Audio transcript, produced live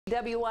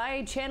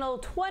WIA Channel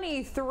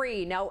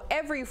 23. Now,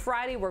 every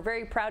Friday, we're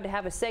very proud to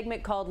have a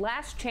segment called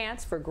Last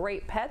Chance for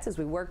Great Pets as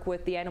we work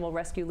with the Animal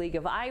Rescue League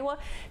of Iowa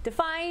to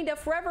find a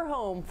forever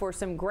home for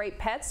some great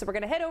pets. So we're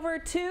going to head over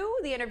to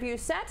the interview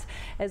set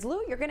as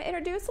Lou, you're going to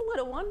introduce a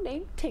little one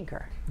named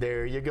Tinker.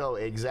 There you go.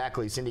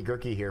 Exactly. Cindy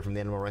Gerke here from the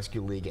Animal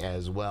Rescue League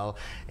as well.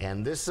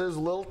 And this is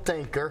little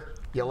Tinker.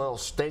 You little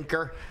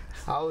stinker.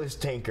 How is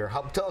Tinker?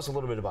 Tell us a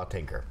little bit about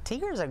Tinker.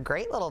 Tinker's a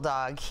great little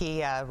dog.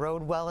 He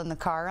rode well in the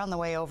car on the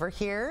way over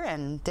here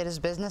and did his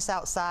business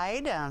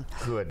outside.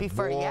 Good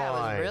boy. Yeah,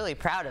 I was really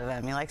proud of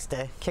him. He likes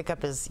to kick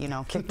up his,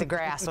 kick the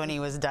grass when he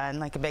was done,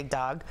 like a big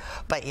dog.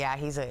 But yeah,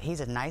 he's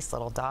a nice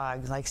little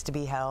dog. Likes to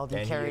be held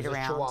and carried around.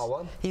 He's a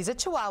Chihuahua. He's a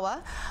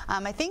Chihuahua.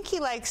 I think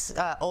he likes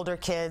older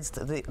kids.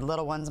 The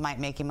little ones might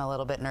make him a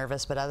little bit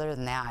nervous, but other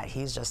than that,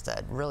 he's just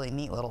a really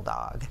neat little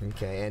dog.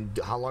 Okay, and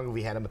how long have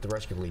we had him at the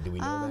Rescue League? Do we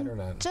know that or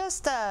not?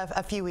 Just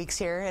a few weeks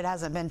here. It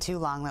hasn't been too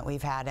long that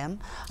we've had him.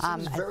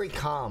 He's very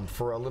calm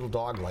for a little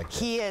dog like this.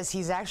 He is.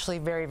 He's actually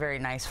very, very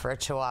nice for a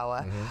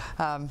Chihuahua.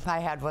 I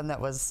had one that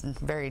was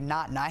very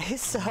not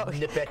nice. So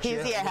nip at you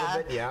a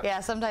little bit, yeah,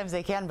 sometimes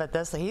they can, but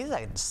he's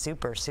a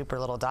super, super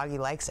little dog. He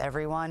likes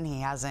everyone. He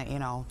hasn't,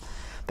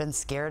 been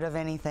scared of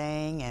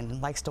anything and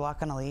likes to walk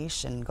on a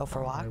leash and go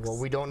for walks. Well,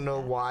 we don't know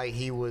why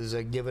he was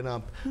given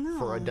up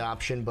for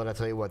adoption, but I'll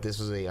tell you what, this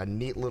is a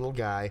neat little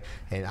guy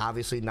and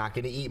obviously not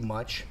going to eat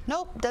much.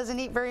 Nope, doesn't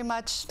eat very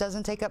much,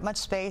 doesn't take up much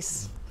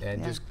space.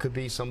 And just could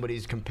be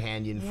somebody's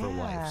companion for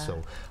life.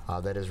 So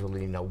that is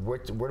really neat. Now, where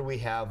do we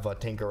have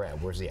Tinker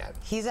at? Where's he at?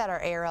 He's at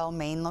our ARL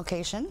main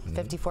location,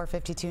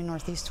 5452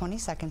 Northeast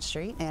 22nd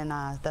Street, and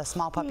the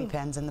small puppy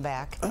pens in the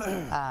back,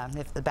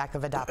 the back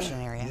of adoption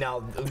area.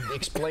 Now,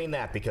 explain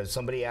that, because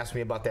somebody asked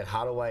me about that.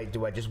 How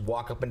do I just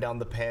walk up and down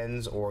the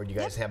pens, or do you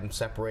guys have them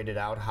separated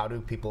out? How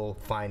do people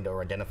find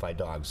or identify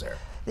dogs there?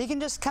 You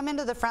can just come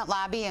into the front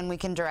lobby and we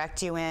can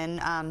direct you in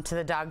to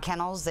the dog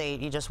kennels.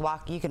 You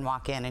can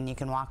walk in and you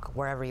can walk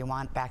wherever you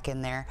want back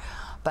in there.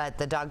 But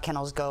the dog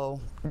kennels go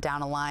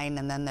down a line,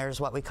 and then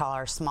there's what we call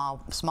our small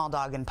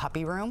dog and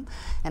puppy room,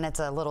 and it's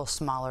a little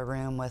smaller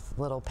room with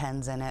little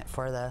pens in it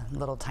for the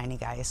little tiny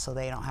guys, so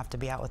they don't have to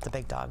be out with the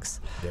big dogs.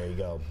 There you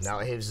go. Now,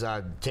 has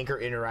Tinker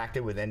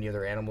interacted with any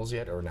other animals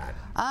yet, or not?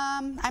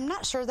 I'm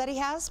not sure that he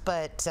has,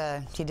 but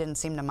he didn't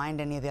seem to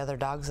mind any of the other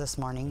dogs this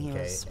morning.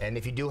 And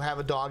if you do have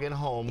a dog at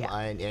home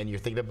and you're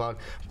thinking about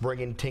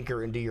bringing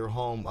Tinker into your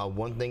home,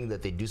 one thing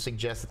that they do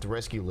suggest at the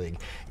Rescue League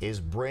is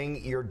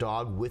bring your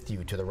dog with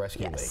you to the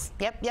Rescue League.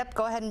 Yep.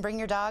 Go ahead and bring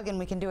your dog, and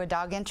we can do a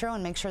dog intro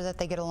and make sure that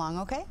they get along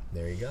okay.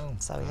 There you go.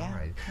 So All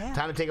right.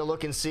 Time to take a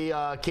look and see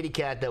kitty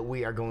cat that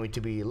we are going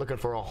to be looking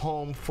for a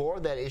home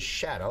for. That is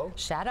Shadow.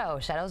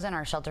 Shadow's in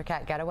our shelter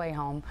cat getaway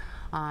home.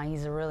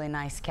 He's a really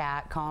nice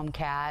cat, calm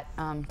cat.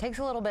 Takes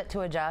a little bit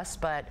to adjust,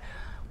 but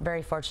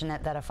very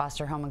fortunate that a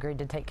foster home agreed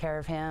to take care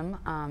of him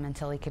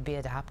until he could be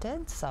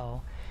adopted.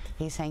 So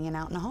he's hanging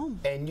out in a home.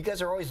 And you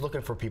guys are always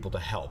looking for people to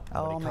help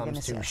when it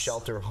comes to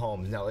shelter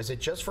homes. Now, is it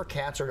just for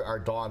cats, or are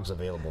dogs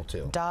available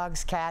too?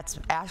 Dogs, cats,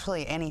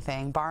 actually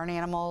anything. Barn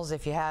animals,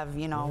 if you have,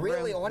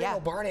 Really?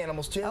 Barn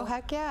animals too? Oh,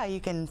 heck yeah. You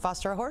can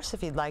foster a horse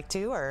if you'd like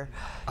to, or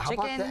chickens. How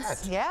about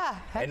that? Yeah,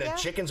 And the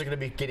chickens are going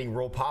to be getting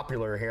real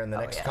popular here in the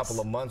next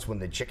couple of months when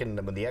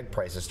the egg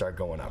prices start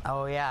going up.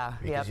 Oh, yeah.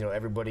 Because,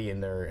 everybody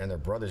and their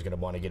brother's going to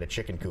want to get a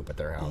chicken coop at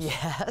their house.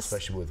 Yes.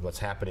 Especially with what's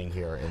happening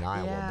here in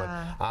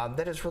Iowa. But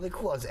that is really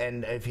cool.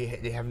 And if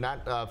you have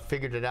not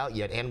figured it out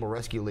yet, Animal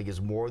Rescue League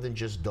is more than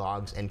just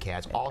dogs and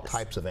cats. All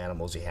types of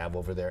animals you have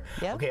over there.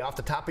 Okay, off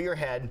the top of your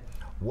head,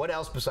 what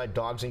else besides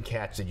dogs and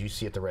cats did you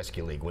see at the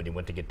Rescue League when you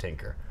went to get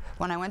Tinker?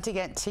 When I went to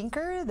get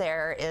Tinker,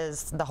 there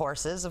is the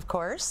horses, of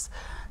course.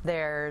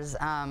 There's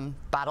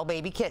bottle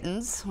baby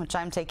kittens, which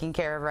I'm taking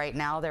care of right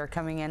now. They're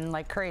coming in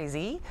like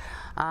crazy.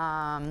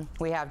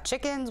 We have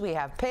chickens, we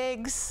have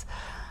pigs,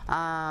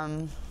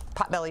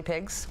 potbelly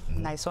pigs,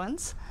 nice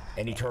ones.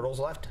 Any turtles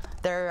left?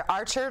 There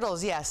are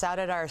turtles, yes. Out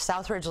at our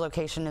Southridge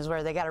location is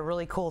where they got a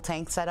really cool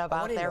tank set up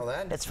out there. Know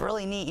that. It's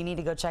really neat. You need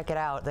to go check it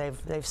out.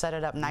 They've set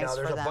it up nice for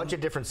them. Now, there's a bunch of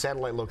different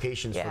satellite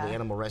locations for the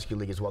Animal Rescue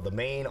League as well. The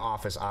main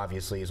office,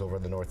 obviously, is over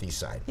the northeast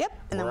side. Yep.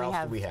 And where then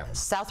else do we have?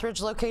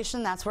 Southridge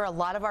location. That's where a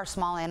lot of our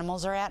small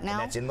animals are at now.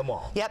 And that's in the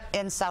mall. Yep,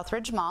 in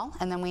Southridge Mall.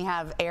 And then we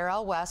have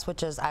ARL West,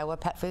 which is Iowa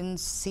Pet Food and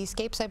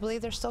Seascapes, I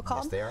believe they're still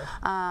called. Yes, they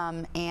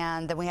are.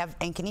 And then we have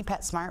Ankeny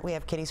PetSmart. We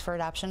have kitties for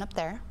adoption up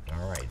there.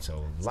 All right.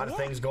 So a lot of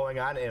things going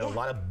on, and a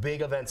lot of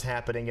big events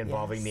happening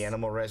involving the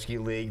Animal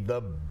Rescue League.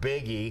 The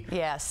biggie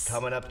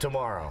coming up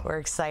tomorrow. We're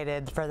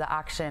excited for the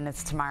auction.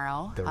 It's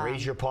tomorrow. The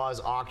Raise Your Paws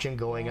auction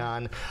going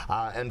on.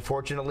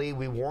 Unfortunately,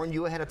 we warned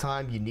you ahead of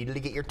time. You needed to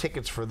get your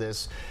tickets for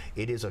this.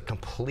 It is a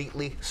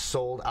completely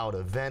sold out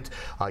event.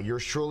 You'll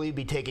surely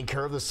be taking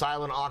care of the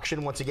silent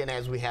auction once again,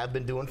 as we have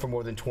been doing for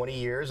more than 20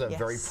 years. I'm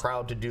very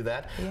proud to do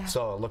that.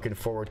 So looking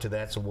forward to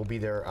that. So we'll be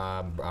there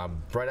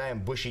bright-eyed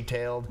and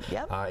bushy-tailed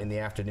in the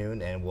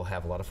afternoon, and we'll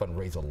have a lot of fun,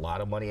 raise a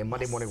lot of money. And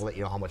Monday morning we'll let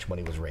you know how much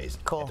money was raised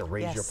at the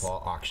Raise Your Paw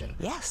auction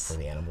for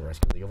the Animal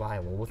Rescue League of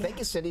Iowa. Well, thank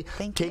you, Cindy.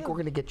 Thank you. We're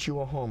going to get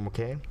you a home,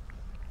 okay?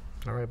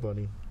 All right,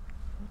 buddy.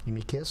 Give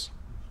me a kiss.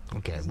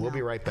 Okay, we'll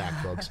be right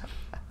back, folks.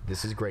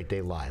 This is Great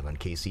Day Live on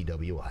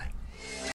KCWI.